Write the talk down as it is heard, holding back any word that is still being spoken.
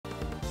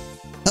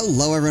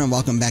Hello everyone,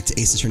 welcome back to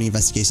Ace Attorney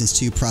Investigations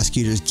 2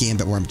 Prosecutor's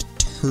Gambit, where I'm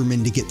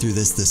determined to get through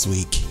this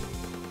week.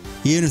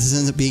 Even if this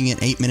ends up being an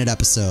 8-minute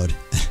episode.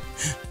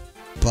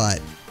 But,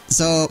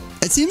 so,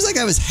 it seems like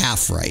I was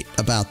half right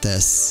about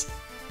this.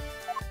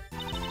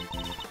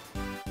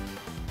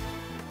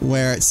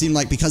 Where it seemed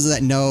like because of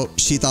that note,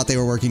 she thought they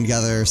were working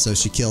together, so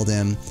she killed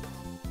him.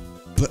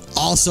 But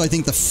also, I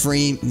think the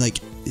frame, like,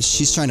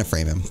 she's trying to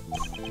frame him.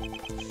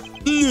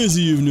 I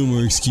see you have no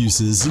more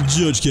excuses.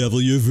 Judge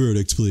Cavill, your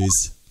verdict,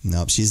 please.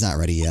 Nope, she's not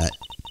ready yet.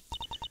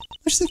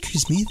 Much as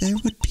occurs me, there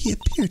would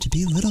appear to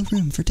be little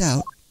room for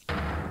doubt.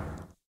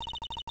 I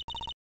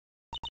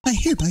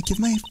hereby give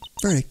my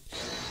verdict.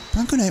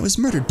 Bronco Knight was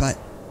murdered, but...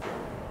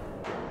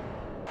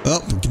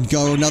 Oh, we can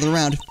go another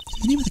round. In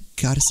the name of the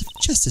goddess of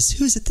justice,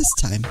 who is it this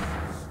time?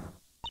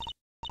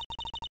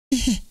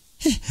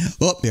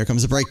 Oh, here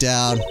comes a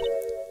breakdown.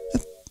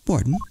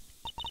 Warden?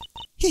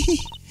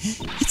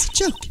 It's a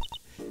joke.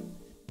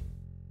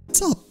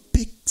 It's all a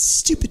big,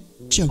 stupid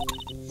joke.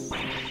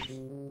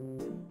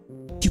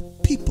 You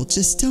people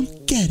just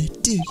don't get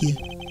it, do you?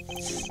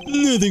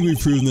 I think we've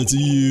proven that to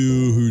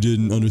you, who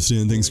didn't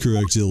understand things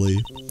correctly.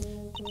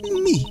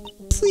 Me?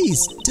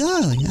 Please,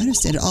 darling, I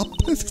understand it all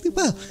perfectly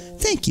well.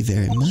 Thank you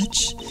very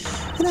much.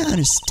 And I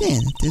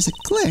understand that there's a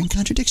glaring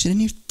contradiction in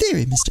your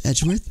theory, Mr.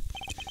 Edgeworth.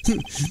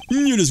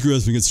 You're just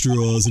grasping at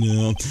straws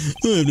now.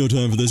 I have no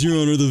time for this, Your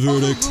Honor, the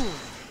verdict.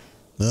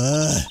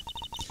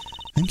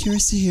 I'm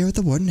curious to hear what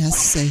the warden has to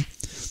say.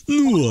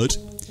 What?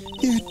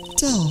 You're a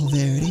doll,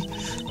 Verity.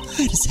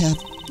 I just have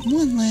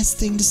one last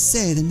thing to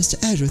say, then Mr.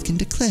 Edgeworth can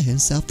declare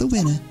himself the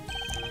winner.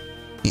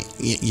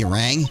 You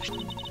rang?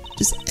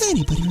 Does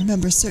anybody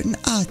remember a certain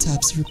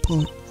autopsy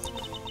report?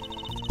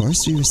 Of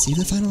course, we received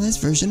the finalized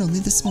version only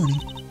this morning.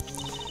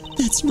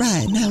 That's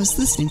right, and I was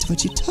listening to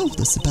what you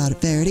told us about it,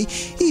 Verity,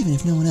 even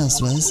if no one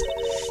else was.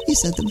 You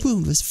said the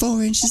wound was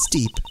 4 inches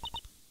deep.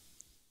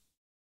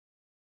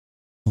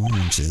 4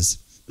 inches?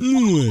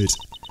 Wait.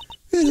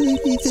 Riddle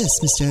me this,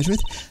 Mr.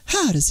 Edgeworth.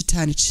 How does a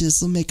tiny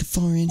chisel make a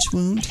 4-inch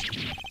wound?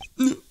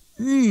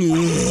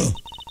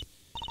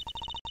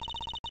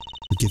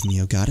 Forgive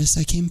me, O goddess,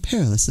 I came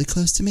perilously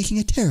close to making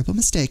a terrible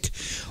mistake,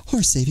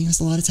 or saving us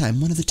a lot of time,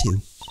 one of the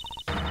two.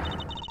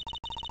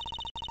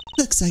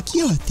 Looks like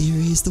your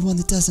theory is the one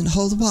that doesn't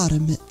hold water,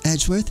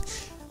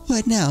 Edgeworth.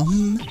 What now,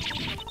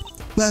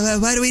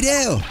 What do we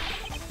do?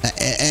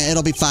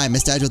 It'll be fine.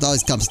 Mr. Edgeworth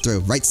always comes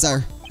through. Right,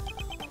 sir?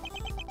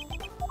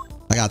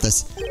 I got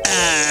this.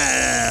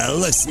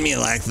 Looks to me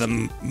like the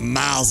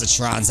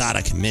Milesatron's out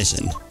of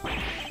commission.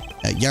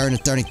 You're an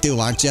attorney too,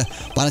 aren't you?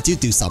 Why don't you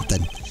do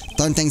something?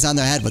 Turn things on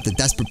their head with a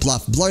desperate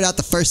bluff. Blurt out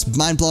the first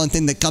mind-blowing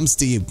thing that comes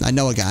to you. I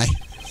know a guy.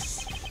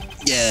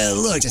 Yeah,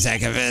 look,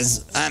 Detective,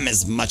 I'm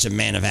as much a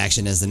man of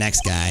action as the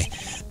next guy.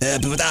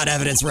 But without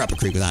evidence, we're up a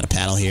creek without a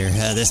paddle here.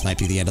 This might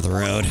be the end of the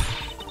road.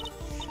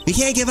 We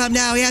can't give up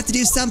now. We have to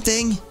do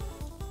something.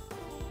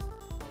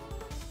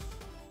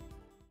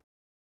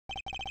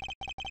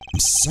 I'm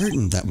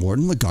certain that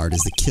Warden Lagarde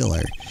is the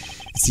killer.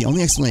 It's the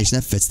only explanation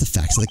that fits the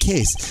facts of the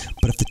case.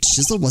 But if the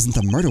chisel wasn't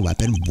the murder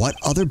weapon, what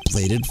other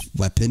bladed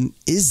weapon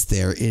is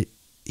there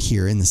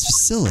here in this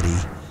facility?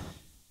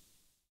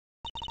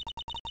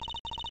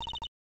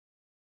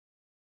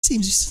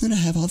 Seems we still don't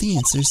have all the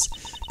answers,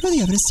 nor the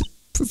evidence to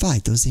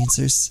provide those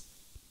answers.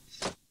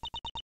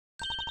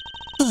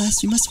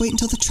 Alas, we must wait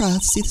until the trial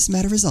to see this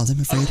matter resolved, I'm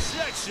afraid.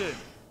 Objection!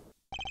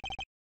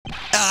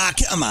 Ah,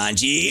 come on,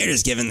 G. You're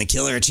just giving the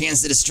killer a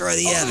chance to destroy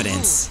the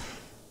evidence.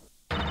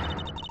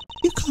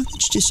 You call the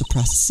judicial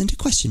process into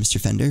question,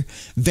 Mr. Fender.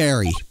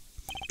 Very.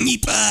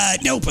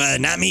 Nope,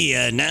 not me.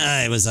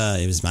 Nah, it was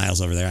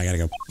Miles over there. I gotta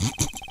go.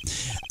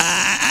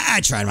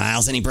 I tried,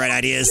 Miles. Any bright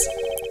ideas?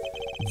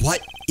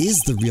 What is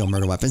the real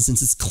murder weapon,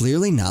 since it's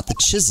clearly not the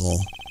chisel?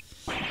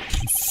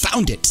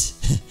 Confound it!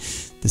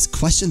 This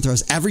question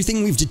throws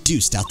everything we've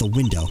deduced out the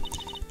window.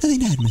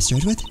 Nothing to add, Mr.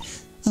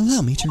 Edgeworth.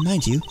 Allow me to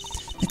remind you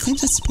that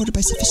claims not supported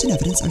by sufficient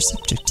evidence are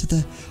subject to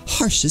the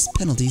harshest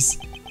penalties.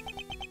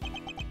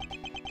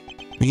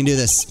 We can do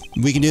this.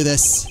 We can do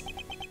this.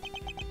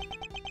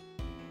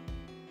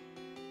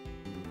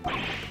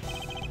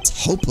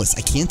 It's hopeless.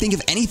 I can't think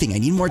of anything. I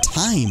need more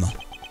time.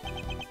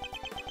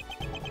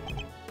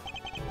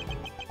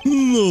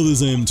 All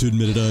this I am to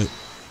admit it,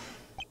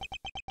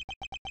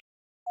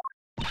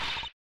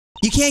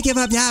 You can't give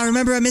up now.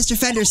 Remember what Mr.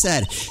 Fender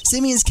said.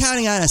 Simeon's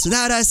counting on us.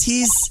 Without us,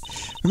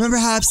 Remember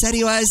how upset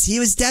he was? He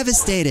was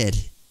devastated.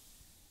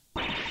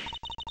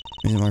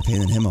 Made more pain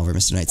than him over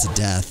Mr. Knight's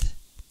death.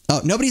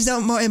 Oh, nobody's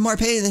more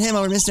pain than him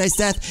over Mr. Knight's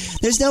death.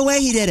 There's no way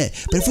he did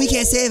it. But if we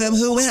can't save him,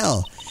 who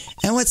will?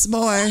 And what's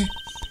more,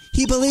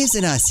 he believes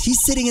in us.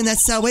 He's sitting in that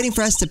cell waiting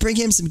for us to bring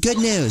him some good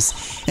news.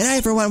 And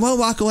I, for one, won't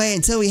walk away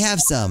until we have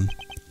some.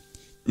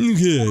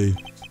 Okay.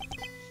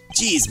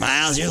 Geez,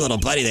 Miles, your little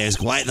buddy there is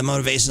quite the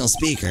motivational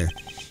speaker.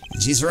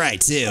 And she's right,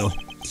 too.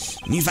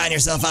 When you find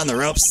yourself on the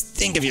ropes,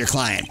 think of your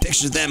client.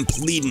 Picture them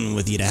pleading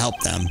with you to help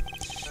them.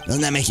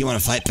 Doesn't that make you want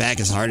to fight back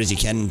as hard as you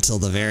can until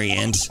the very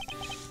end?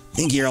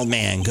 Think of your old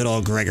man, good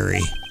old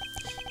Gregory.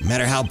 No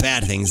matter how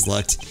bad things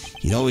looked,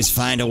 He'd always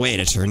find a way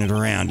to turn it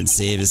around and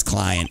save his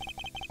client.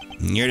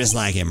 And you're just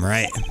like him,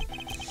 right?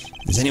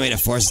 If there's any way to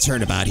force a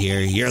turnabout here,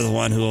 you're the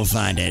one who will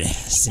find it.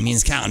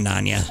 Simeon's counting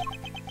on you.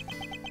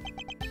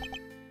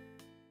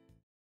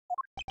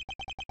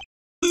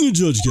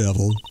 Judge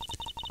Gavel.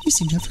 You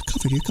seem to have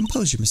recovered your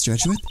composure, Mr.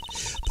 Edgeworth.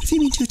 But if you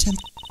mean to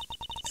attempt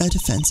a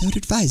defense, I would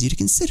advise you to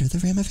consider the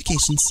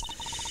ramifications.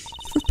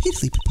 You've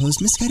repeatedly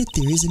proposed misguided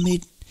theories and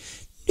made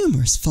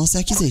numerous false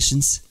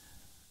accusations.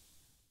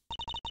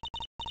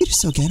 If you do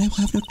so again, I will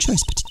have no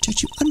choice but to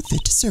judge you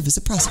unfit to serve as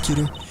a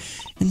prosecutor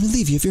and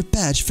relieve you of your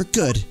badge for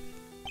good.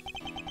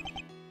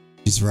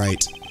 She's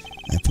right.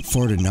 I put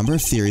forward a number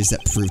of theories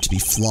that proved to be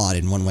flawed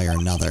in one way or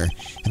another.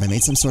 Have I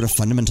made some sort of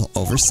fundamental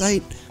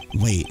oversight?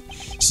 Wait,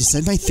 she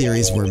said my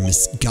theories were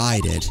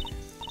misguided.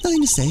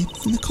 Nothing to say,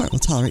 and the court will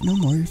tolerate no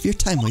more of your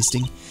time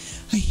wasting.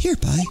 I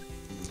hereby...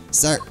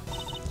 Sir.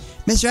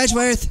 Mr.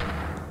 Edgeworth!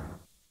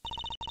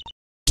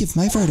 Give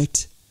my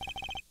verdict.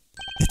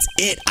 That's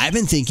it. I've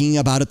been thinking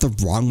about it the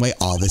wrong way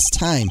all this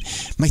time.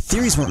 My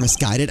theories weren't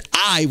misguided.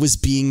 I was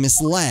being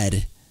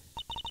misled.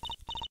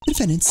 The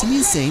defendant,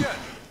 Simeon Saint...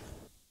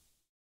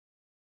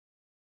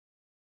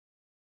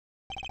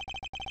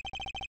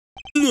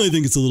 I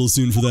think it's a little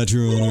soon for that,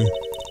 Your Honor.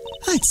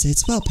 I'd say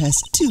it's well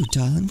past 2,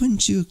 darling.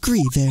 Wouldn't you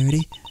agree,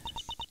 Verity?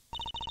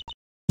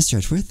 Mr.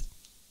 Edgeworth?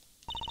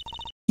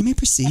 You may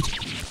proceed.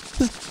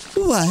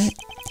 What?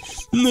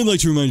 I'd like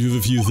to remind you of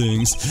a few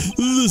things.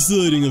 The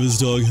sighting of his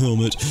dog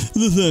Helmet,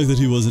 the fact that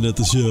he wasn't at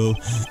the show.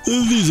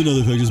 These and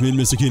other factors made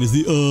Mr. Canis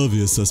the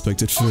obvious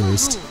suspect at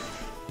first.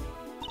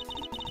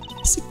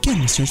 Yes, again,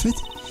 Mr. Edgeworth.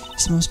 You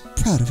seem most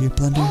proud of your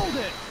blunder.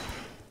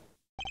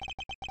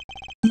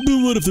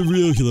 But what if the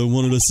real killer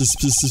wanted us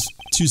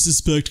to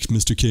suspect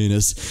Mr.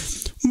 Canis?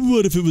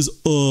 What if it was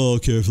all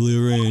carefully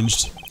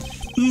arranged?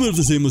 What if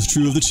the same was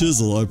true of the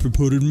chisel, our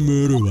purported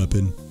murder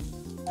weapon?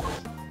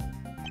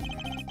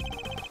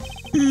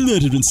 That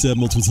had been stabbed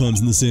multiple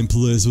times in the same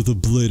place with a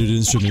bladed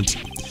instrument.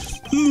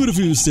 What if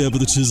he was stabbed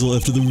with a chisel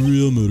after the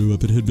real murder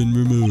weapon had been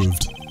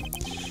removed?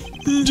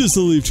 Just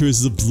to leave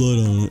traces of blood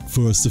on it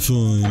for us to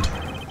find.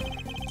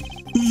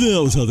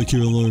 That was how the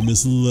killer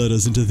misled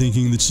us into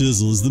thinking the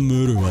chisel is the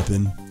murder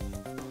weapon.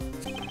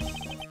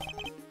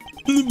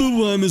 But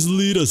why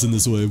mislead us in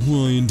this way?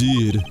 Why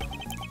indeed?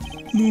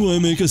 Why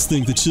make us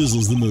think the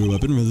chisel's the murder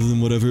weapon rather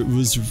than whatever it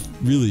was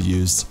really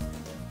used?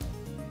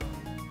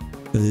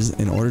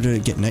 In order to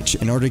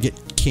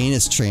get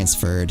Canis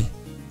transferred.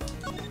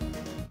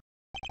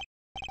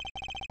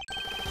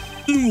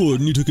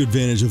 Warden, you took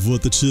advantage of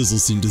what the chisel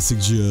seemed to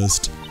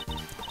suggest.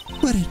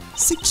 What it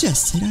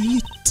suggested? What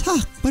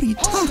are you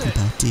talking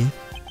about, dear?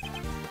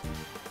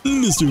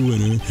 Mr.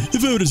 Winter,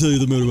 if I were to tell you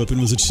the murder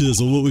weapon was a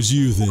chisel, what would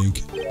you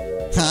think?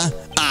 Huh?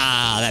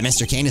 Ah, that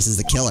Mr. Canis is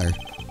the killer.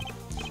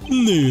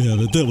 There you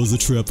have it. That was the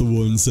trap the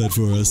warden set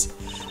for us.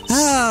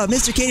 Oh,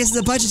 Mr. Canis is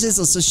a bunch of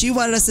chisels, so she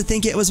wanted us to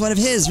think it was one of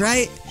his,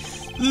 right?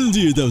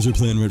 Indeed, that was her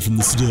plan right from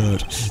the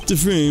start. To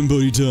frame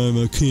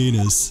Bodhidharma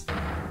Canis.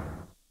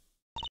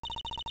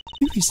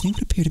 Your reasoning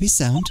would appear to be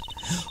sound.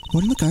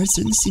 Warden Lagarde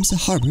certainly seems to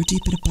harbor a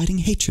deep and abiding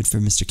hatred for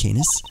Mr.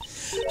 Canis.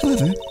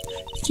 However,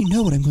 I think you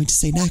know what I'm going to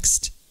say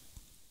next.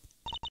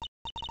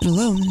 It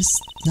alone is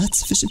not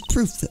sufficient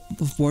proof that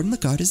Warden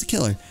Lagarde is the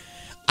killer.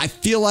 I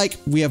feel like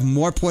we have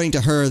more pointing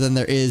to her than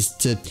there is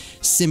to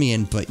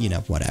Simeon, but you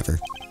know, whatever.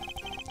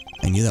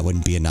 I knew that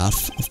wouldn't be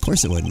enough. Of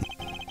course it wouldn't.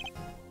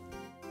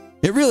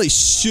 It really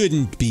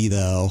shouldn't be,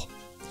 though.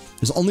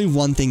 There's only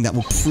one thing that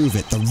will prove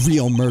it, the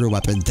real murder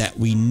weapon that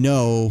we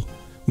now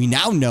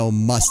know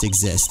must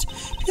exist.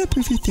 If you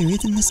prove your theory,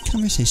 then this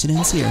conversation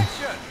ends here.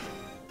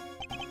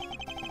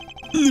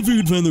 If we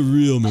could find the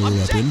real murder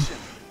weapon.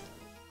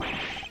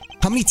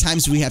 How many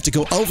times do we have to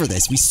go over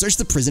this? We searched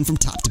the prison from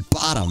top to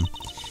bottom.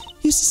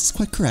 Eustace is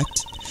quite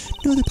correct.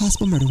 No other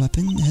possible murder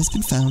weapon has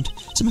been found,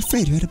 so I'm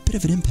afraid you're at a bit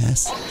of an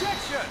impasse.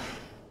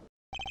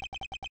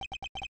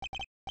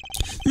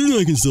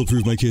 I can still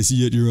prove my case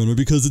yet, Your Honor,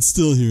 because it's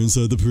still here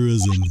inside the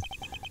prison.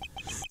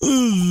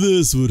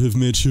 This would have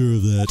made sure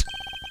of that.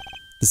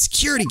 The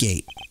security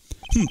gate.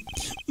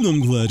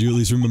 I'm glad you at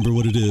least remember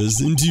what it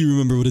is. And do you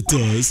remember what it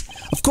does?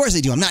 Of course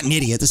I do. I'm not an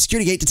idiot. The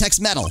security gate detects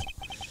metal.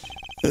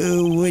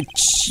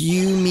 Which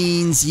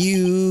means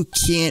you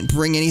can't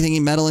bring anything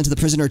in metal into the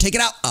prison or take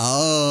it out.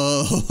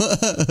 Oh.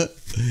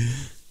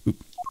 I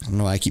don't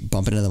know why I keep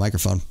bumping into the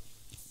microphone.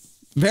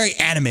 Very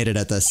animated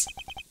at this.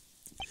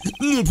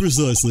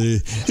 Precisely.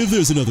 If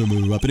there's another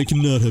murder weapon, it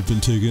cannot have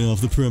been taken off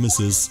the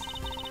premises.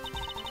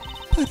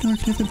 But nor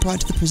could have been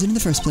brought to the prison in the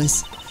first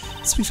place.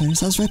 So we find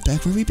ourselves right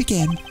back where we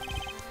began.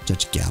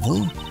 Judge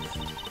Gavel?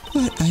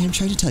 What I am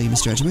trying to tell you,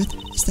 Mr. Edgeworth,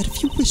 is that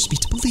if you wish me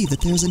to believe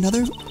that there is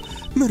another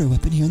murder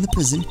weapon here in the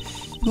prison,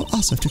 you will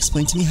also have to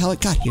explain to me how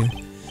it got here.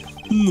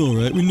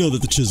 Alright, we know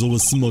that the chisel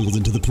was smuggled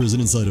into the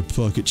prison inside a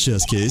pocket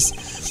chest case.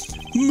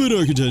 But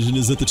our contention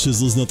is that the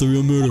chisel is not the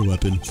real murder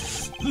weapon.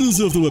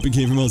 So if the weapon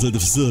came from outside the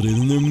facility,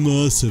 then there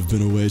must have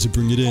been a way to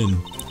bring it in.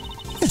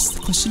 Yes,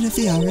 the question of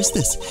the hour is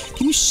this.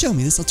 Can you show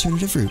me this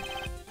alternative route?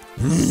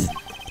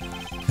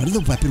 How did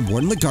the weapon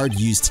Warden Lagarde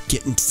used to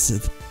get into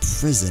the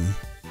prison?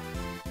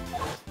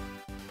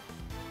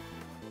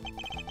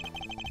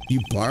 You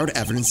borrowed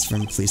evidence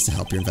from police to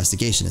help your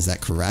investigation, is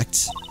that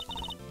correct?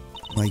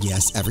 Why,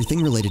 yes,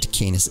 everything related to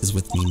Canis is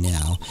with me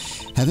now.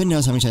 Heaven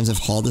knows how many times I've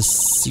hauled this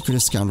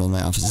secretive scoundrel in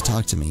my office to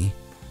talk to me.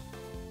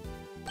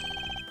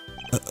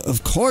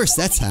 Of course,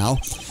 that's how.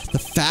 The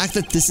fact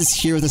that this is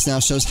here with us now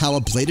shows how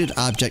a bladed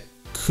object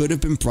could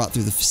have been brought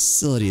through the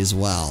facility as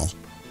well.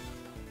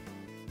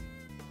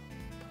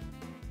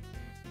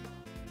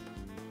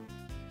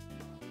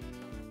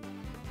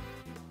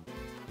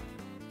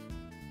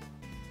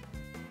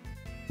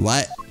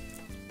 What?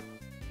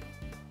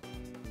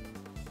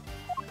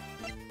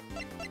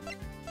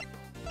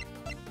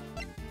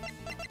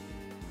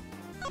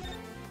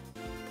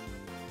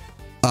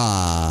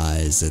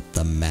 Is it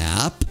the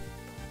map?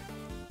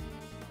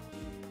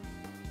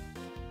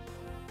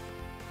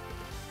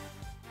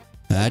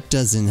 That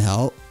doesn't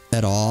help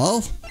at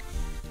all.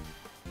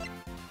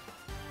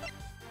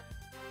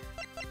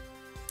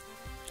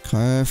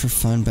 Car for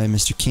fun by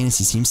Mr. Canis.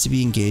 He seems to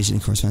be engaged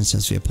in correspondence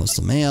just via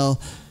postal mail.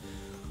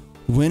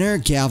 Winner,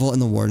 Gavel,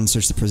 and the warden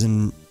searched the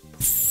prison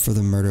for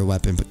the murder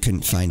weapon but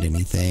couldn't find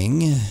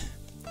anything. He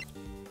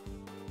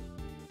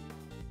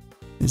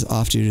was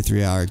off due to a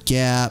 3-hour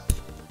gap.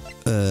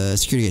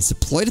 Security gates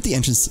deployed at the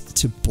entrance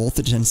to both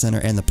the detention center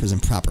and the prison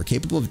proper,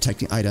 capable of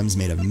detecting items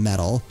made of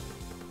metal.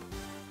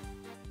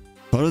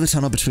 Photo of the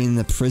tunnel between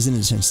the prison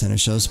and detention center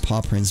shows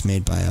paw prints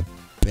made by a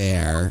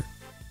bear.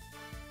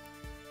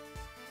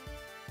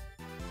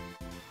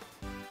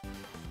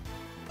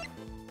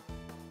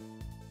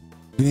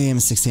 AM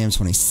 6 AM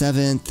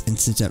 27th.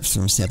 Instant depth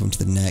from stab him to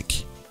the neck.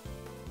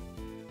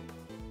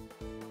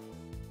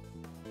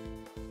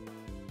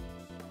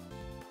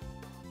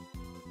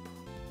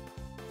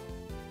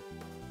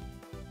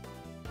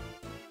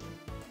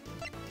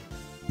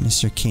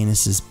 Mr.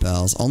 Canis's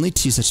bells. Only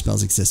 2 such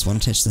bells exist. One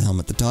attached to the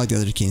helmet, the dog, the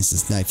other to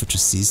Canis's knife, which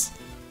was seized.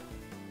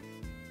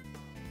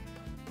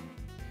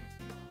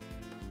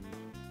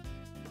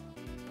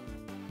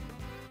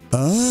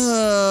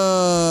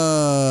 Oh.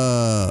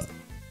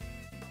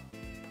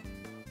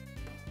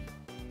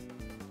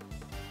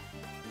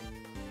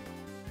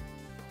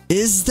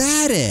 Is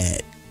that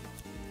it?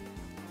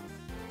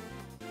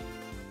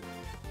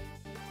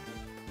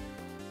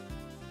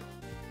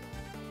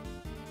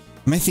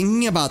 Am I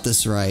thinking about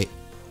this right?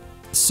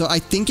 So I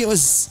think it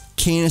was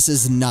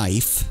Canis's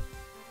knife.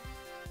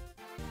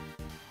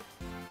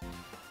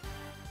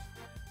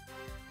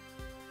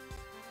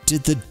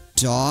 Did the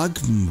dog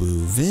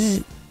move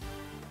it?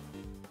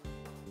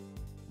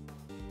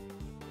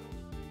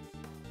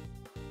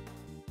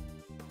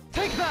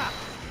 Take that!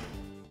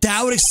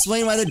 That would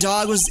explain why the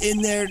dog was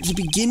in there to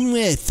begin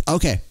with.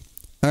 Okay.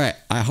 Alright.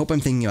 I hope I'm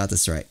thinking about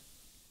this right.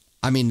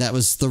 I mean, that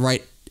was the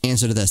right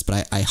answer to this,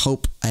 but I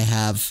hope I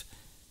have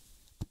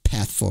a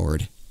path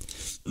forward.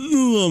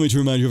 Allow me to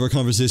remind you of our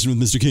conversation with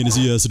Mr. Canis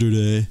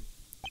yesterday.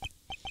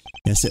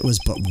 Yes, it was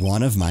but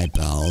one of my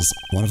bells.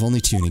 One of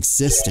only 2 in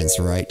existence,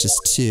 right? Just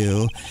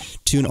 2.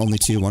 2 and only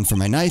 2. One for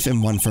my knife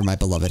and one for my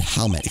beloved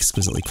helmet.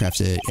 Exquisitely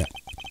crafted. Yeah.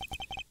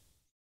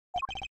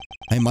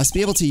 I must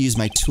be able to use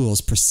my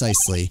tools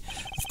precisely.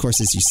 Of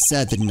course, as you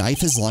said, the knife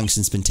has long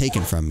since been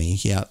taken from me.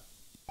 Yep.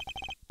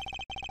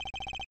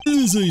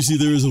 So you see,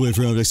 there is a way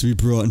for objects to be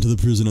brought into the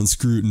prison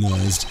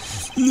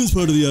unscrutinized. This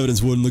part of the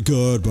evidence Warden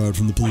Lagarde borrowed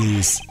from the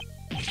police.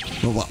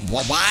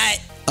 What?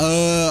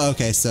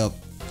 Okay, so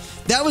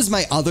that was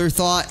my other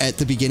thought at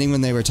the beginning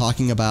when they were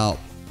talking about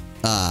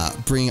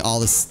bringing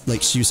all this,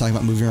 like she was talking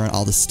about moving around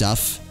all this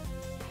stuff.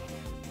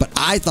 But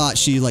I thought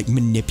she like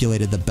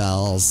manipulated the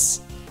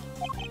bells.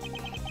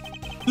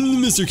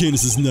 Mr.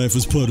 Canis's knife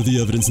was part of the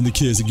evidence in the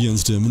case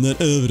against him, and that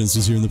evidence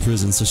was here in the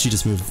prison. So she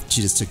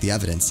just took the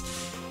evidence,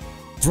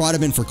 brought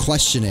him in for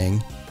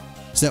questioning,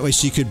 so that way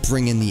she could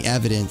bring in the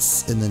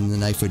evidence, and then the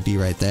knife would be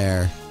right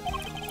there.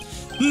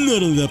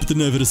 Not only that, but the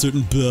knife had a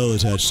certain bell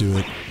attached to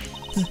it.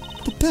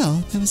 The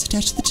bell that was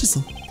attached to the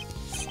chisel.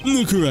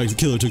 Correct, the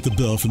killer took the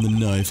bell from the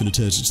knife and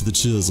attached it to the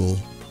chisel.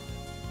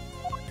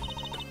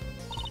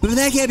 But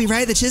that can't be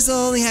right. The chisel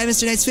only had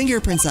Mr. Knight's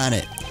fingerprints on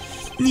it.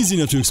 Easy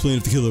enough to explain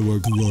if the killer wore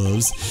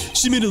gloves.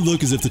 She made it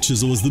look as if the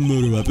chisel was the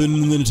murder weapon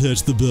and then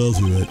attached the bell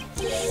to it.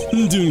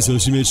 In doing so,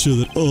 she made sure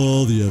that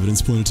all the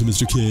evidence pointed to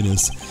Mr.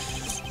 Canis,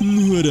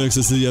 who had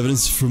access to the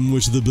evidence from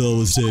which the bell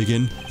was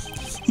taken.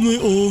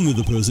 Only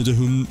the person to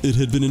whom it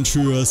had been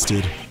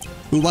entrusted.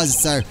 Who was it,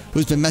 sir?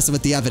 Who's been messing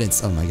with the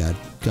evidence? Oh my god.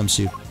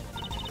 Gumshoe.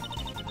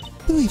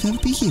 I believe that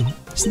would be you.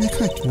 Isn't that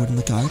correct, Warden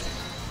Lagarde?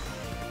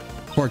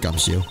 Poor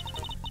Gumshoe.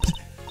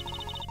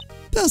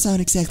 Bells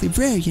aren't exactly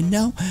rare, you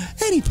know.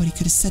 Anybody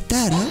could have set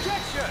that up.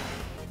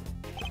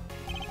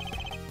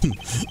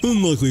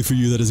 Unluckily for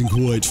you, that isn't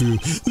quite true.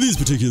 These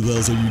particular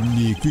bells are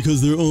unique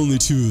because there are only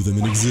 2 of them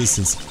in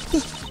existence.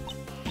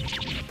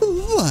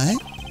 What?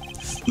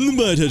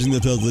 By attaching the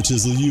bell to the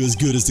chisel, you as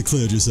good as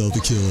declared yourself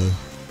the killer.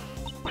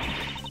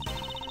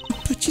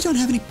 But you don't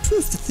have any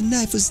proof that the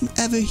knife was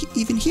ever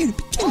even here to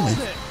begin with.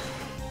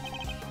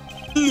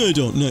 I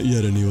don't, not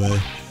yet anyway.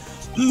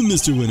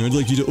 Mr. Winner, I'd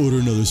like you to order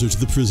another search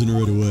of the prison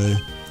right away.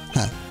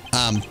 Huh.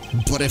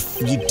 But if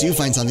you do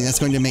find something, that's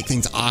going to make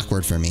things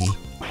awkward for me.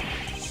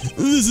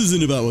 This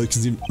isn't about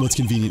what's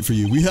convenient for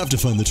you. We have to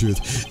find the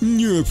truth.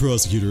 You're a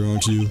prosecutor,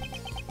 aren't you?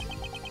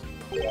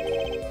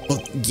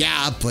 Well,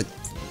 yeah, but,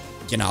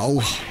 you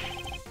know,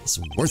 it's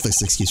a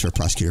worthless excuse for a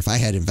prosecutor. If I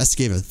had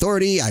investigative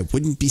authority, I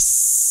wouldn't be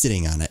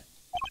sitting on it.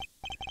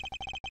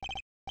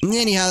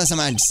 Anyhow, that's not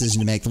my decision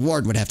to make. The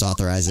warden would have to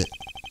authorize it.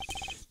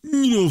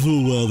 You know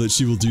full well that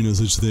she will do no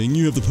such thing.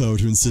 You have the power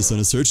to insist on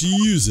a search.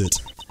 Use it.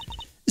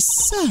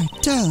 Sorry,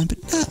 darling,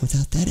 but not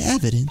without that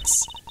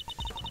evidence.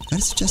 The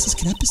Goddess of Justice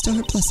cannot bestow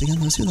her blessing on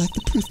those who lack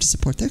the proof to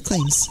support their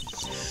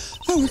claims.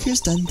 Our work here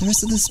is done. The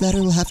rest of this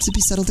matter will have to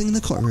be settled in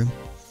the courtroom.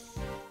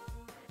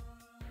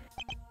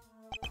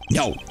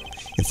 No.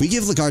 If we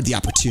give Lagarde the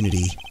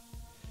opportunity,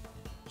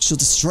 she'll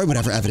destroy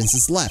whatever evidence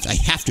is left. I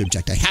have to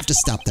object. I have to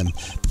stop them.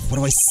 But what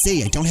do I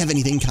say? I don't have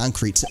anything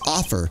concrete to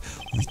offer.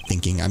 What am I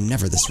thinking? I'm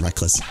never this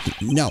reckless.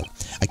 No.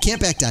 I can't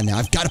back down now.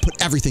 I've got to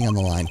put everything on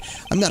the line.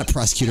 I'm not a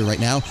prosecutor right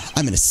now.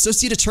 I'm an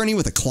associate attorney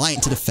with a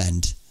client to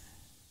defend.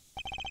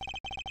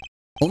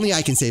 Only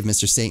I can save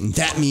Mr. Satan.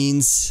 That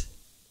means,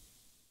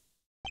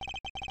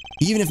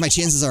 even if my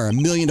chances are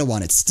 1,000,000 to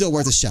 1, it's still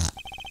worth a shot.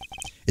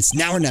 It's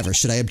now or never.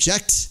 Should I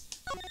object?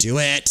 Do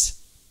it.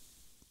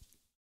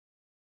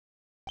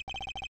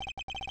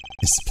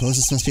 I suppose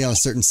this must be how a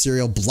certain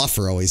serial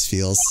bluffer always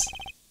feels.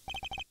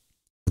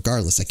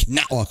 Regardless, I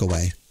cannot walk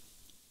away.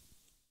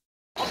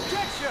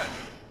 Objection!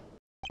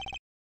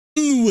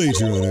 Wait,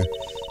 Your Honor.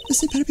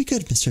 This had better be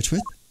good, Mr.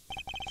 Edgeworth.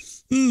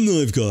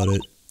 I've got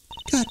it.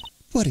 God,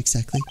 what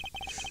exactly?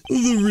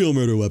 The real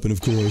murder weapon,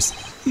 of course.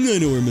 I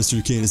know where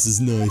Mr.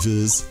 Canis's knife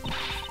is.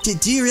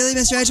 Do you really,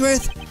 Mr.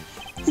 Edgeworth?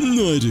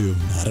 I do.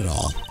 Not at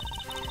all.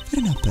 If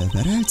I don't know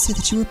better, I would say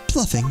that you were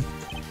bluffing.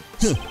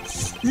 Huh.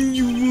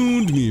 You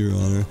wound me, Your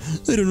Honor.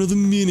 I don't know the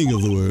meaning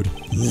of the word.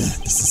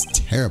 This is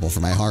terrible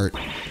for my heart.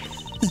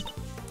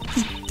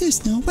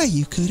 There's no way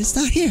you could. It's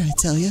not here, I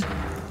tell you.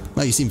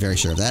 Well, you seem very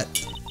sure of that.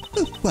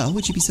 Oh, well,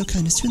 would you be so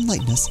kind as to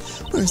enlighten us?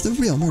 Where is the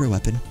real murder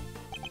weapon?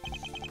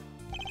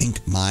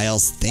 Think,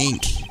 Miles,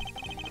 think.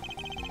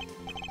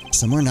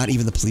 Somewhere not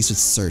even the police would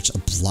search. A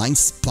blind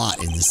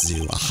spot in this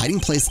zoo. A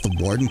hiding place the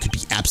warden could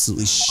be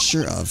absolutely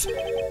sure of.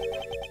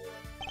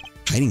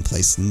 Hiding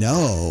place?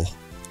 No.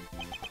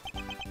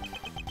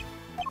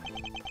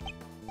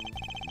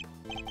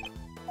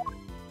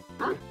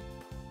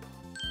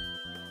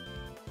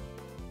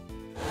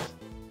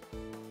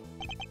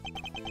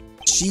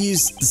 She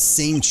used the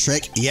same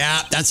trick?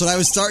 Yeah, that's what I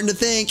was starting to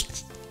think.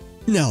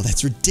 No,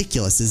 that's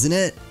ridiculous, isn't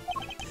it?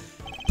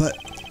 But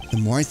the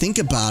more I think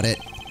about it,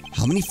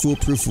 how many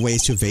foolproof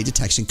ways to evade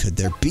detection could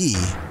there be?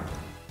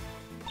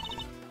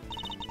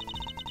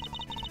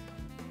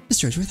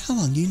 Mr. Edgeworth, how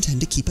long do you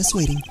intend to keep us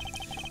waiting?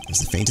 There's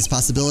the faintest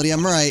possibility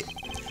I'm right.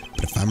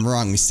 But if I'm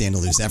wrong, we stand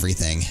to lose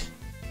everything.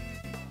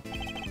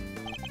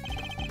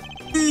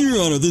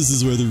 Your Honor, this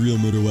is where the real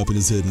murder weapon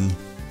is hidden.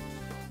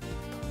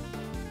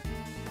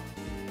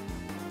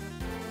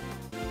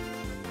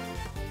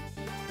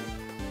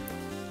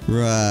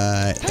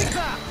 Right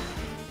there.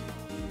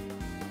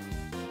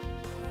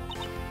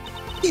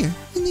 Here,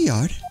 in the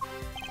yard.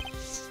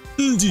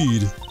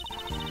 Indeed.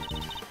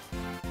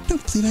 I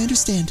don't believe I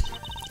understand.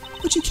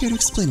 Would you care to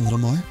explain a little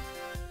more?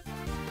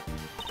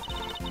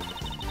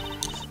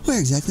 Where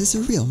exactly is the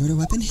real murder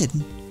weapon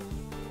hidden?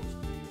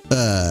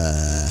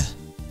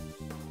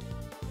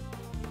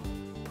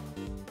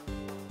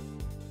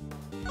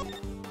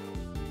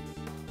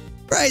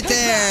 Right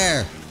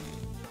there!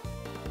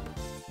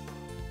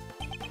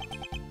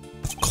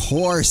 Of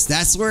course,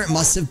 that's where it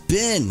must have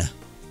been.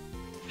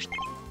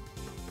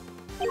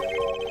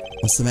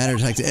 What's the matter,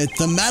 detective? It's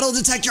the metal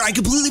detector! I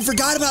completely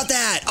forgot about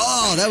that!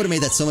 Oh, that would have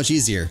made that so much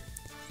easier.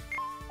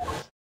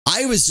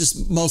 I was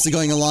just mostly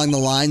going along the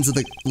lines of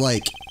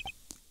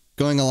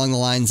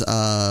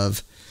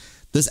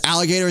this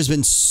alligator has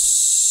been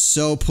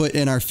so put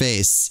in our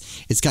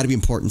face. It's got to be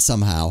important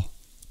somehow.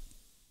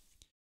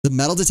 The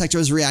metal detector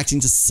was reacting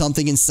to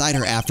something inside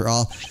her after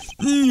all.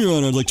 Your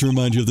Honor, I'd like to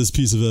remind you of this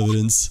piece of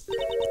evidence.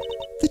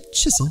 The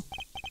chisel.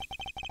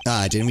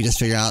 Didn't we just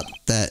figure out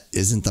that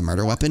isn't the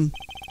murder weapon?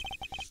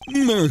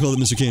 You might recall that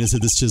Mr. Canis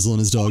had this chisel in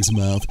his dog's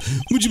mouth.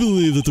 Would you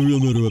believe that the real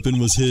murder weapon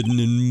was hidden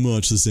in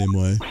much the same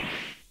way?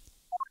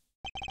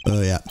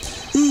 Oh, yeah.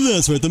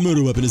 That's right, the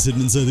murder weapon is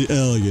hidden inside the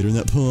alligator in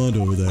that pond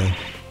over there.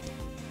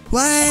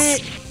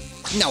 What?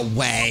 No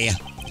way.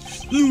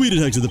 We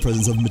detected the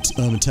presence of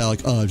a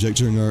metallic object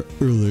during our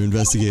earlier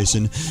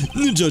investigation.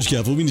 Judge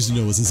Cavill, we need to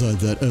know what's inside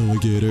that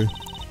alligator.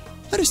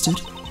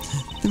 Understood.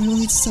 Then we will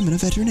need to summon a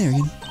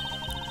veterinarian.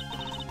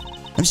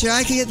 I'm sure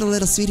I could get the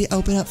little sweetie to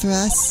open up for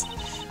us.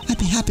 I'd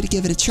be happy to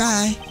give it a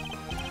try.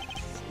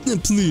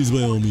 Please,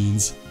 by all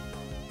means.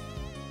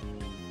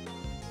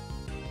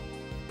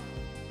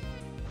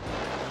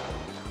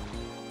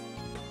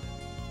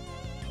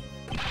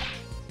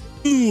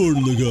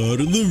 Warden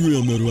Lagarde, the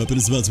real murder weapon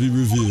is about to be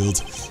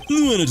revealed.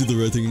 Why not do the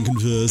right thing and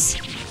confess?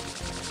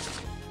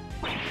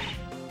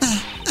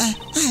 I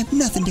have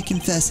nothing to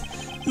confess.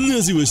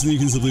 As you wish, then you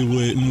can simply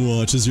wait and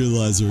watch as your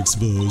lies are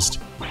exposed.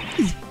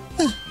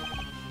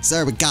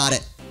 Sir, we got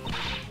it.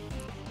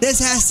 This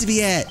has to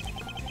be it.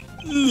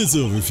 It's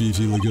over,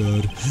 Fifi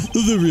Lagarde.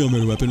 The real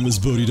murder weapon was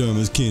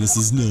Bodhidharma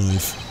Canis'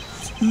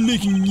 knife,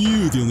 making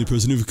you the only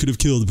person who could have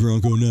killed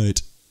Bronco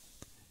Knight.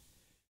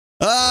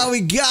 Oh,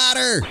 we got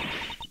her!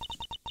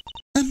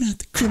 I'm not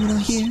the criminal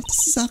here.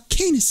 This is all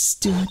Canis'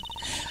 doing.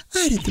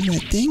 I did the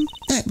right thing.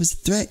 That was a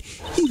threat.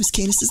 He was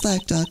Canis'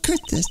 lapdog. Kurt,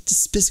 the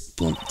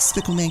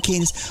despicable man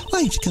Canis.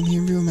 Why did you come here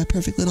and ruin my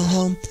perfect little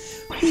home?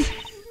 We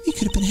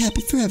could have been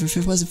happy forever if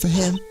it wasn't for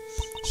him.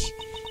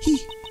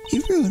 He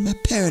ruined my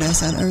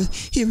paradise on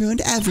Earth. He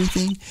ruined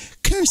everything.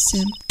 Curse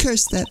him.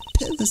 Curse that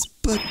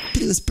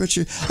pitiless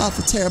butcher.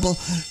 Awful terrible.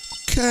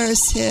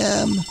 Curse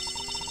him.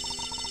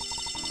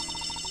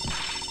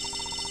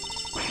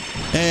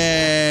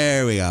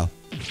 There we go.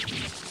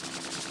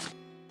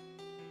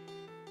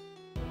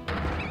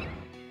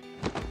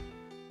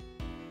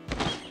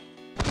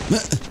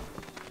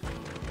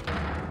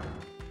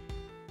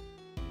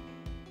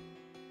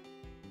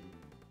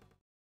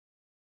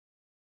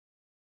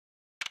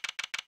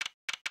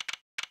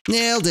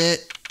 Nailed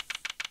it.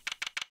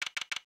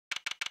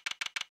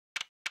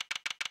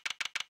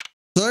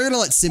 So we're gonna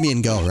let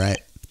Simeon go, right?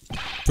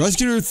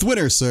 Prosecutor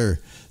Thwinner, sir.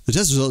 The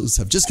test results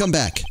have just come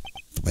back.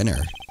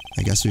 Thwinner.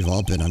 I guess we've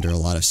all been under a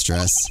lot of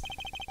stress.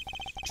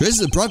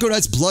 Traces of Bronco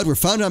Knight's blood were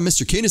found on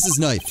Mr. Canis'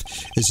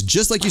 knife. It's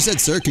just like you said,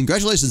 sir.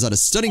 Congratulations on a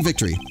stunning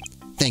victory.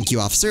 Thank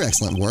you, officer.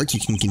 Excellent work. You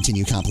can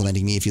continue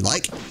complimenting me if you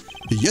like.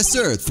 Yes,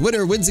 sir.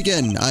 Thwinner wins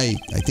again. I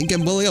think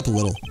I'm welling up a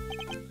little.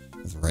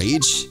 With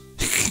rage?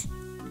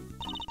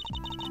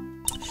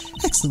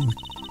 Excellent work,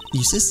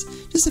 Eustace.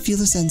 Just a few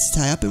loose ends to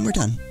tie up and we're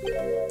done.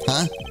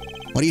 Huh?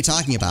 What are you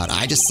talking about?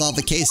 I just solved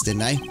the case,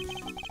 didn't I?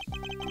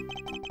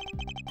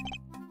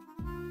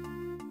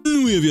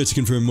 We have yet to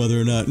confirm whether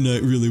or not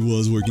Knight really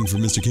was working for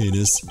Mr.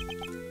 Canis.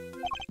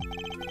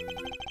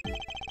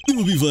 It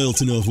will be vital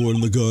to know if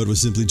Warden Lagarde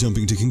was simply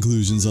jumping to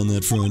conclusions on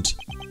that front.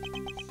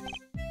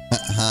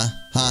 Huh?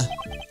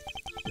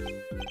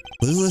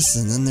 Clueless,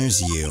 and then there's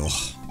you.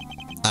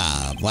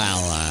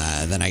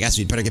 Then I guess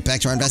we'd better get back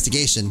to our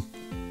investigation.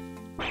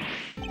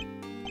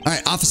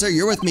 Alright, officer,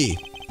 you're with me.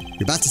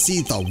 You're about to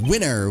see the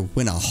winner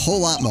win a whole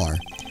lot more.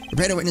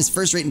 Prepare to witness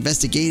first-rate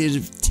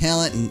investigative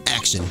talent in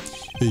action.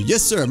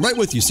 Yes, sir, I'm right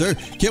with you, sir.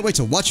 Can't wait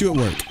to watch you at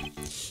work.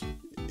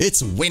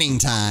 It's winning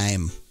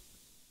time.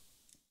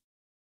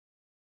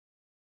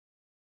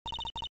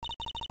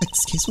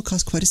 This case will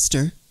cause quite a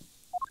stir.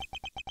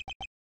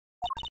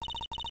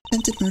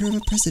 Attempted murder of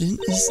a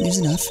president is news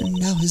enough, and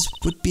now his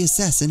would-be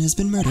assassin has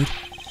been murdered.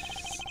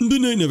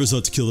 But Knight never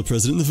sought to kill the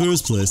president in the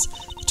first place.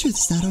 The truth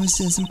is not always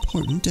as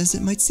important as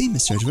it might seem,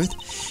 Mr. Edgeworth.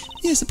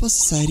 Yes, both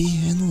society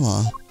and the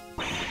law.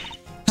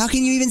 How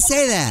can you even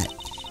say that?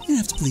 You don't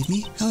have to believe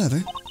me,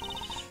 however.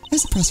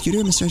 As the prosecutor,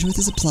 Mr. Edgeworth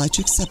is obliged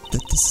to accept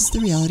that this is the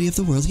reality of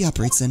the world he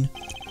operates in.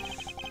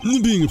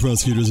 Being a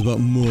prosecutor is about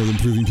more than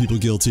proving people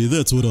guilty,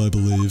 that's what I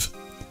believe.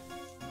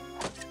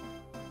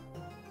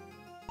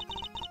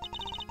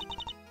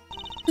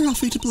 We're all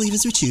free to believe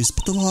as we choose,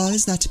 but the law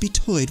is not to be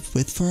toyed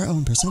with for our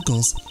own personal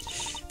goals.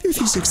 If you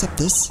refuse to accept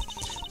this,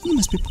 then you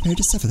must be prepared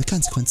to suffer the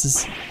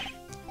consequences.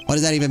 What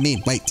does that even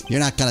mean? Wait,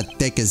 you're not gonna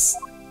take his...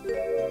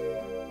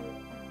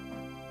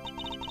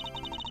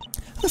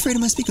 I'm afraid I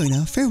must be going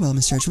now. Farewell,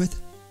 Mr.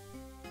 Edgeworth.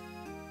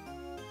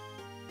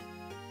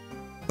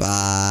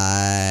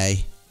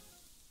 Bye.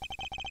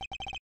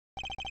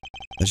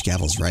 Judge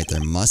Gavel's right.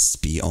 There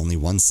must be only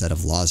one set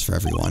of laws for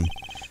everyone.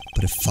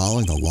 But if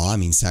following the law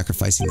means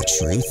sacrificing the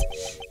truth,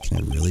 can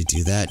I really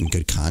do that in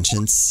good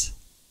conscience?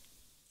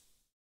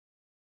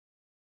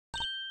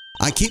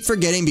 I keep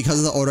forgetting, because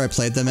of the order I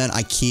played them in,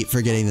 I keep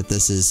forgetting that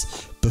this is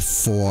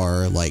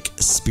before, like,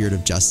 Spirit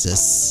of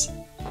Justice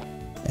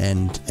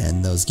and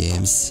those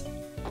games.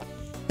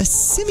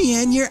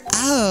 Simeon, you're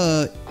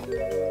out!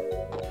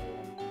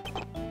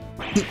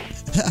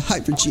 Hi,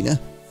 Regina.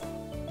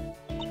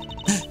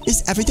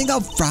 Is everything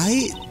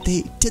alright?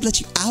 They did let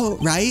you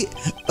out, right?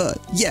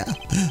 Yeah.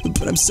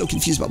 But I'm so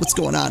confused about what's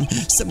going on.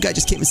 Some guy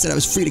just came and said I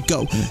was free to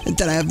go, and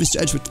then I have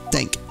Mr. Edgeworth to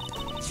thank.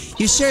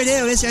 You sure do.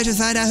 Mr. Edgeworth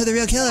found out who the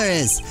real killer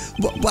is.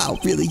 Wow,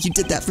 really? You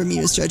did that for me,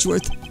 Mr.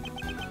 Edgeworth?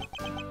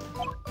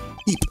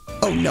 Eep.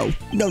 Oh, no.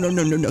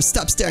 No.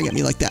 Stop staring at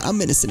me like that.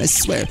 I'm innocent, I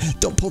swear.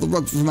 Don't pull the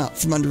rug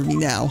from under me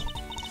now.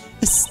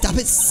 Stop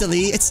it,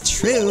 silly. It's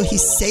true. He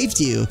saved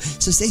you.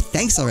 So say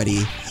thanks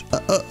already.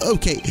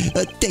 Okay.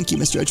 Thank you,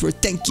 Mr.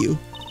 Edgeworth. Thank you.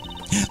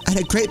 And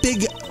a great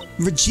big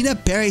Regina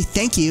Berry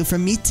thank you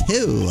from me,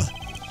 too.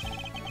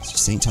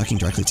 Just ain't talking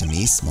directly to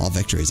me. Small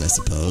victories, I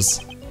suppose.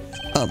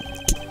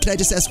 Can I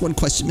just ask one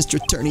question,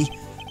 Mr. Attorney?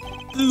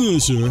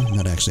 Sure. I'm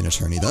not actually an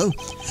attorney, though.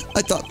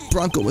 I thought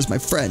Bronco was my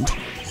friend.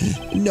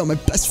 No, my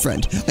best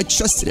friend. I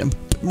trusted him.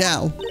 But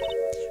now...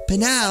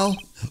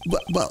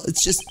 Well,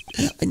 it's just...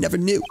 I never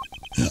knew.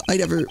 I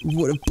never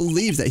would have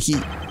believed that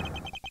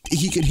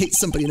he could hate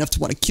somebody enough to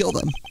want to kill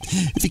them.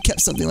 If he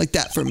kept something like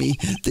that from me,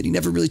 then he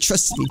never really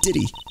trusted me, did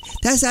he?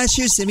 That's not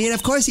true, Simeon.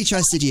 Of course he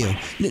trusted you.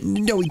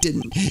 No, he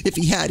didn't. If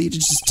he had, he'd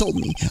have just told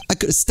me. I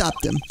could have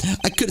stopped him.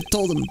 I could have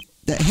told him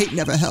that hate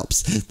never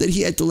helps, that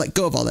he had to let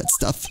go of all that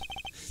stuff.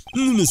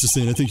 Mr.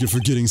 Sane, I think you're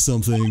forgetting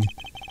something.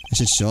 I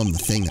should show him the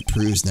thing that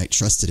proves Knight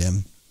trusted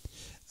him.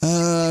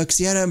 Because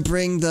he had to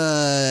bring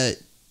the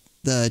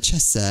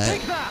chess set.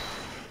 Take that!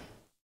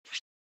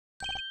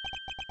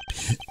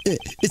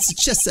 It's a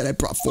chess set I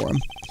brought for him.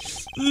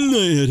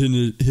 Knight had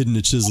hidden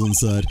a chisel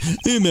inside.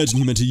 I imagine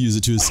he meant to use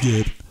it to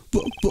escape.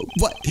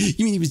 What?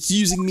 You mean he was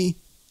using me?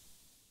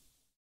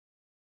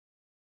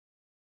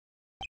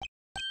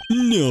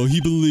 No, he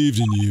believed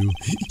in you.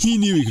 He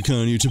knew he could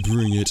count on you to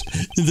bring it,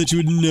 and that you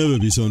would never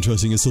be so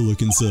untrusting as to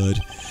look inside.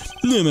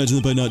 I imagine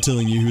that by not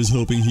telling you, he was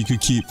hoping he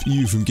could keep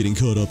you from getting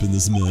caught up in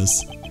this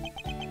mess.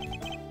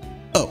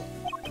 Oh.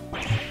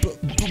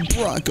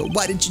 Bronco,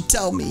 why didn't you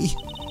tell me?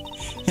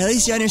 At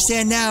least you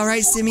understand now,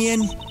 right,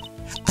 Simeon?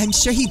 I'm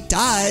sure he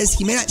does.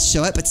 He may not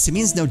show it, but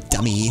Simeon's no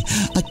dummy.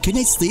 A good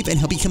night's sleep and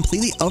he'll be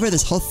completely over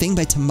this whole thing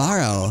by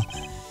tomorrow.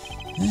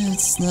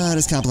 It's not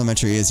as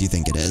complimentary as you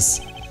think it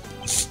is.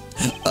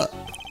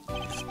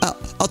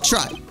 I'll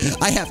try.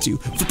 I have to.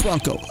 For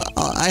Bronco.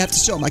 I have to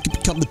show him I can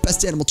become the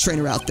best animal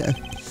trainer out there.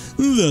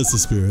 That's the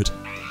spirit.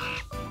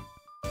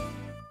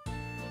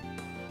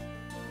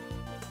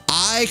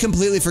 I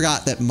completely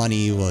forgot that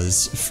money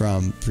was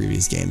from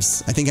previous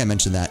games. I think I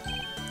mentioned that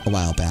a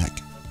while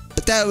back.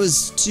 But that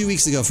was 2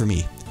 weeks ago for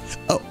me.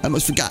 Oh, I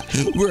almost forgot.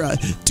 We're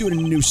doing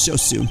a new show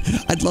soon.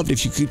 I'd love it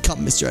if you could come,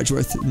 Mr.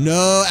 Edgeworth.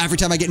 No, every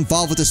time I get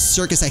involved with a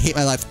circus, I hate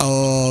my life.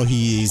 Oh,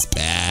 he's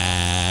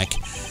back.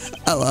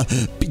 I'll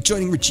be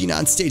joining Regina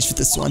on stage for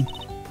this one.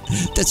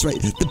 That's right,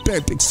 the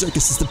Very Big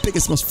Circus is the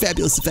biggest, most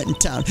fabulous event in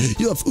town.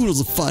 You'll have oodles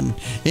of fun,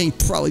 and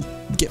you'll probably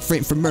get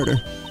framed for murder.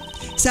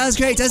 Sounds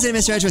great, doesn't it,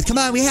 Mr. Edgeworth? Come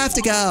on, we have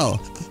to go.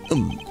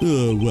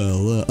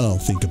 Well, I'll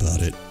think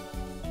about it.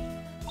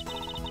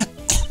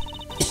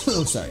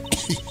 Oh, sorry.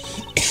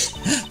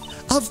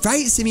 All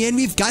right, Simeon,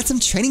 we've got some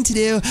training to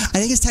do. I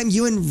think it's time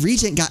you and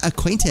Regent got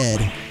acquainted.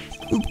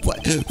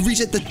 What?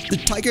 Regent the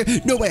tiger?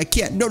 No way, I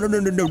can't. No.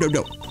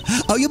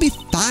 Oh, you'll be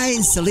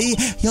fine, silly.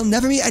 You'll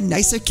never meet a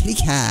nicer kitty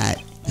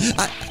cat.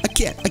 I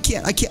can't.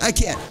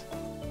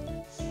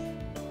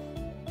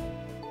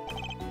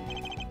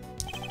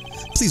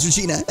 Please,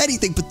 Regina,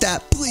 anything but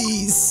that,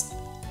 please.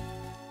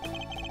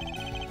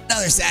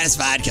 Another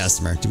satisfied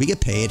customer. Did we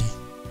get paid?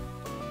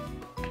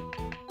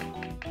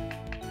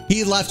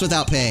 He left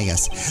without paying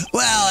us.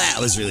 Well, that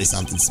was really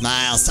something,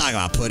 Smiles. Talk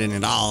about putting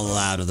it all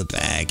out of the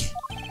bag.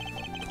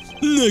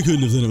 I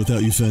couldn't have done it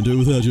without you, Fender.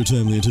 Without your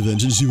timely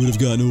intervention, she would have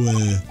gotten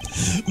away.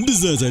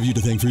 Besides, I have you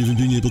to thank for even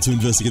being able to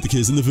investigate the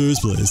case in the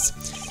first place.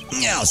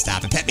 No,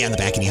 stop it. Pat me on the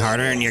back any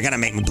harder, and you're gonna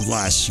make me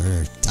blush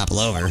or topple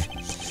over.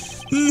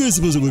 I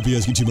suppose it would be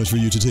asking too much for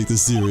you to take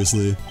this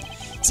seriously.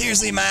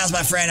 Seriously, Miles,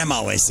 my friend, I'm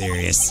always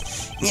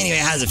serious. Anyway,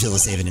 how does it feel to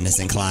save an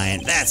innocent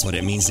client? That's what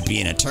it means to be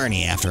an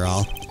attorney, after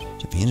all.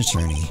 To be an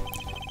attorney.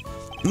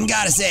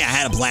 Gotta say, I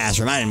had a blast.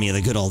 Reminded me of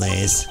the good old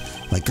days.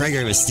 Like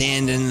Gregory was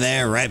standing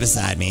there right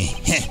beside me.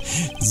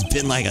 It's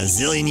been like a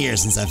zillion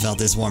years since I felt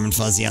this warm and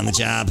fuzzy on the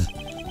job.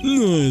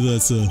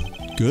 That's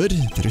good?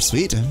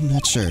 Bittersweet? I'm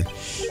not sure.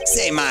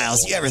 Say,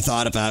 Miles, you ever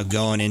thought about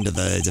going into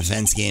the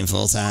defense game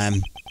full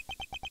time?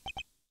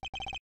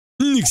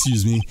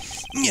 Excuse me?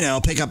 You know,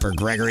 pick up where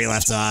Gregory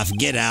left off,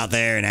 get out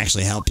there and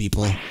actually help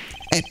people.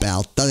 Hey,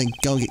 pal,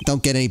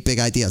 don't get any big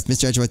ideas.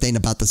 Mr. Edgeworth ain't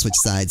about to switch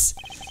sides.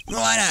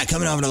 Why not?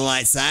 Coming over to the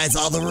light side's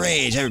all the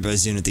rage.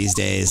 Everybody's doing it these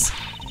days.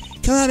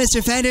 Come on,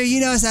 Mr. Fender, you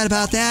know it's not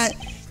about that.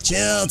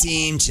 Chill,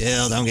 team,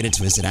 chill. Don't get it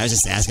twisted. I was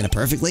just asking a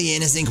perfectly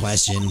innocent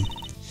question.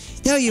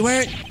 No, you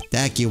weren't.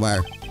 Heck, you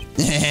were.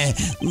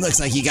 Looks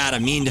like you got a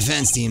mean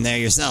defense team there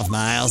yourself,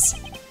 Miles.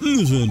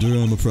 Fender,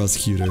 I'm a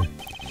prosecutor.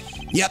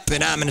 Yep,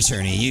 and I'm an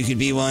attorney. You could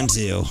be one,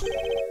 too.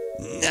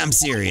 I'm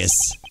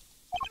serious.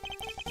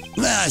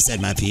 Well, I said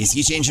my piece.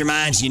 You change your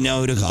minds, you know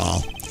who to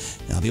call.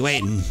 I'll be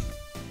waiting.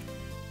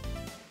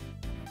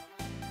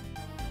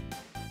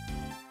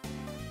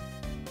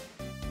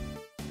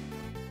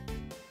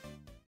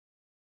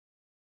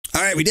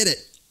 All right, we did it.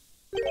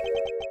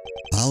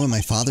 Following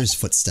my father's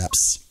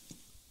footsteps.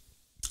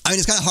 I mean,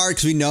 it's kind of hard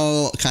because we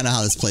know kind of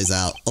how this plays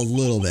out a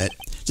little bit,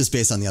 just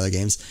based on the other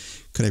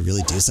games. Could I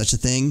really do such a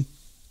thing?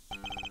 I'm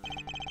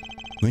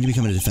going to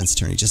become a defense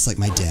attorney, just like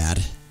my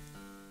dad.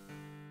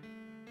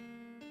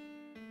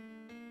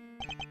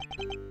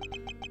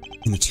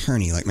 An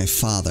attorney like my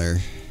father.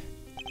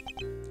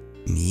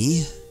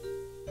 Me?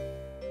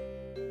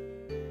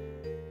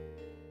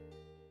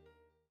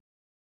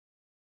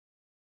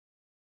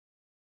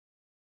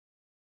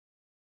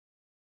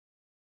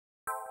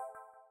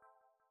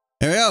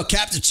 There we go.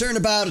 Captain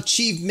Turnabout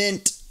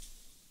achievement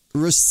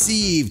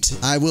received.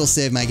 I will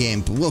save my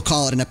game, but we'll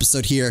call it an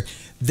episode here.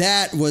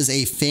 That was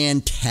a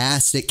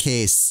fantastic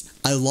case.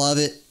 I love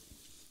it.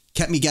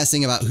 Kept me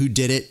guessing about who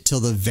did it till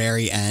the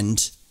very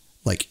end.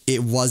 Like,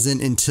 it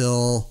wasn't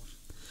until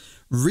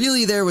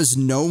really there was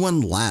no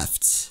one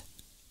left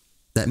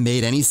that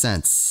made any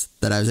sense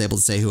that I was able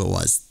to say who it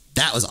was.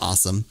 That was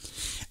awesome.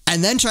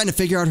 And then trying to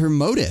figure out her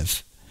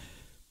motive.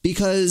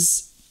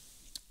 Because,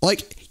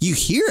 like, you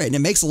hear it and it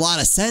makes a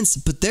lot of sense,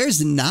 but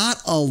there's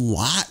not a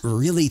lot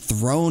really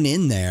thrown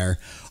in there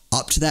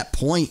up to that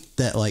point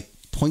that, like,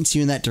 points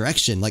you in that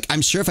direction. Like,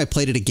 I'm sure if I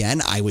played it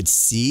again, I would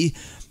see,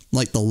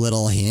 like the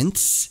little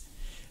hints.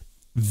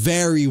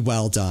 Very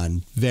well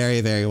done.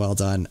 Very, very well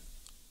done.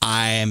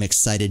 I am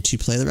excited to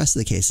play the rest of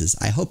the cases.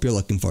 I hope you're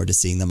looking forward to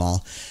seeing them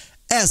all.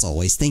 As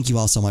always, thank you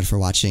all so much for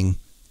watching,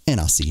 and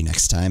I'll see you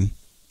next time.